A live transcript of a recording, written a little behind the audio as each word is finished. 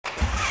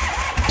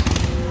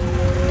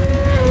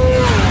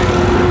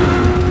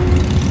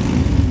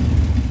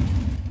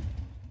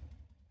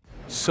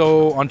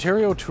So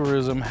Ontario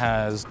Tourism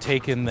has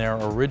taken their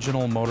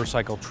original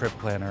motorcycle trip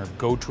planner,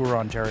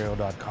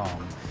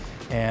 GoTourOntario.com,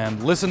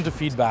 and listened to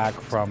feedback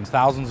from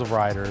thousands of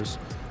riders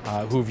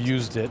who've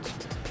used it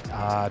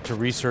to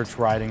research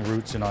riding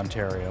routes in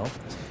Ontario.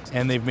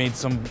 And they've made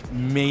some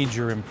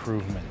major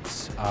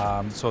improvements.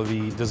 So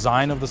the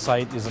design of the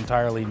site is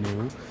entirely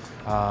new.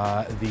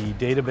 The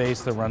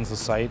database that runs the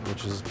site,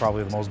 which is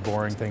probably the most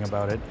boring thing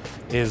about it,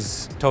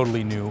 is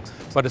totally new.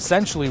 But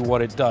essentially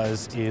what it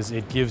does is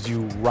it gives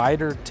you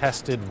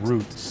rider-tested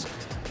routes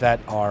that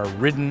are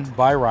ridden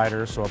by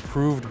riders, so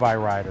approved by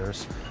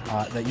riders,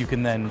 that you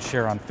can then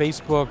share on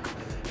Facebook,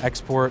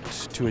 export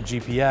to a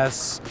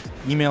GPS,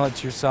 email it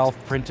to yourself,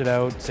 print it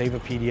out, save a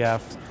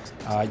PDF,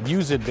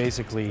 use it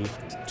basically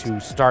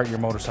to start your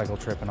motorcycle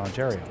trip in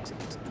Ontario.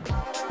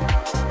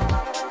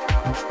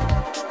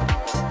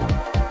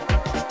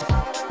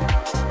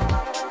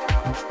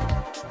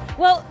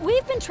 Well,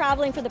 we've been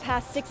traveling for the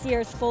past 6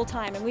 years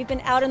full-time, and we've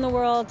been out in the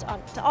world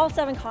to all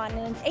 7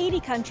 continents,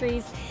 80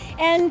 countries,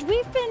 and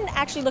we've been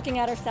actually looking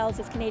at ourselves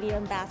as Canadian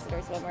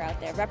ambassadors when we're out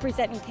there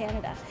representing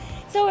Canada.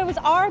 So it was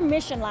our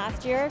mission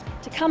last year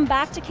to come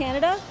back to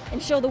Canada and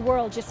show the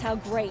world just how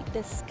great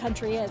this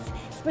country is,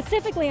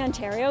 specifically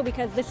Ontario,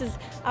 because this is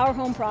our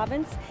home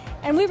province,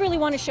 and we really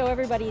want to show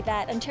everybody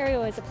that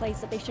Ontario is a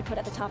place that they should put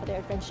at the top of their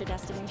adventure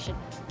destination.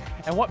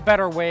 And what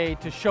better way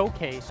to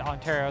showcase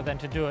Ontario than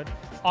to do it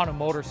on a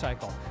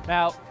motorcycle?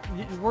 Now,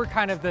 we're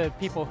kind of the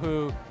people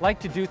who like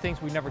to do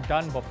things we've never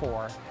done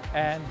before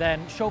and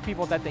then show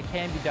people that they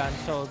can be done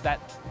so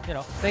that, you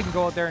know, they can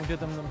go out there and do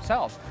them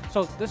themselves.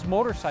 So this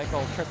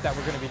motorcycle trip that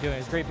we're going to be doing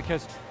is great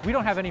because we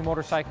don't have any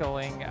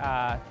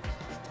motorcycling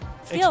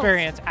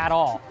experience at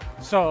all.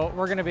 So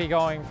we're going to be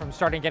going from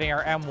getting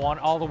our M1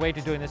 all the way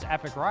to doing this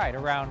epic ride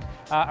around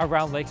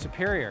Lake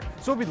Superior.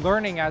 So we'll be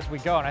learning as we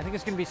go, and I think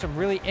it's going to be some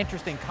really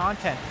interesting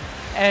content.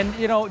 And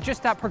you know,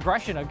 just that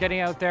progression of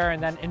getting out there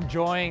and then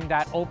enjoying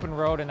that open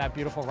road and that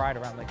beautiful ride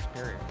around Lake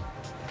Superior.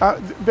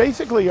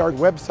 Basically, our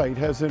website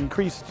has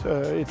increased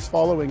its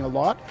following a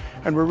lot,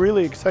 and we're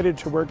really excited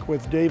to work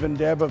with Dave and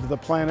Deb of the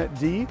Planet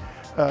D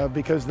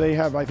because they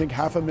have, I think,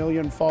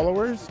 500,000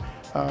 followers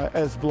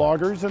as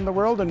bloggers in the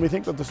world, and we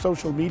think that the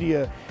social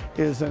media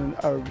is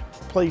a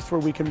place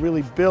where we can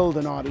really build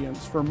an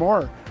audience for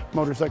more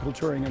motorcycle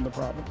touring in the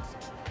province.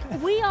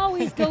 We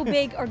always go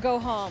big or go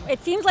home.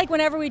 It seems like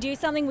whenever we do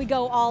something, we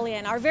go all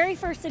in. Our very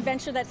first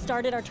adventure that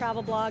started our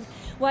travel blog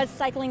was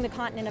cycling the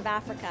continent of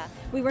Africa.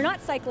 We were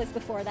not cyclists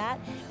before that,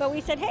 but we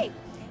said, hey,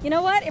 you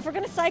know what? If we're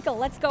going to cycle,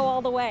 let's go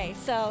all the way.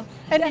 So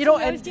and that's you know,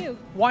 what we always do.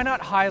 Why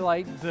not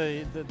highlight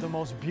the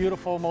most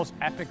beautiful, most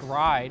epic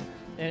ride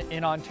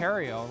in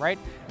Ontario, right?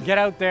 Get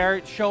out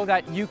there, show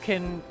that you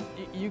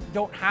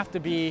don't have to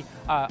be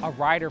a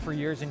rider for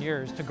years and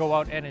years to go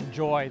out and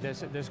enjoy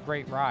this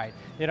great ride.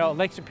 You know,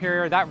 Lake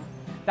Superior,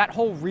 that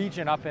whole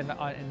region up in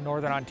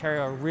Northern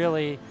Ontario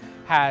really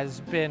has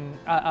been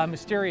a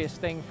mysterious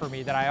thing for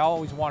me that I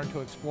always wanted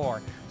to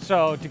explore.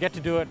 So to get to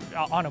do it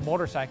on a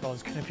motorcycle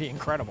is going to be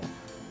incredible.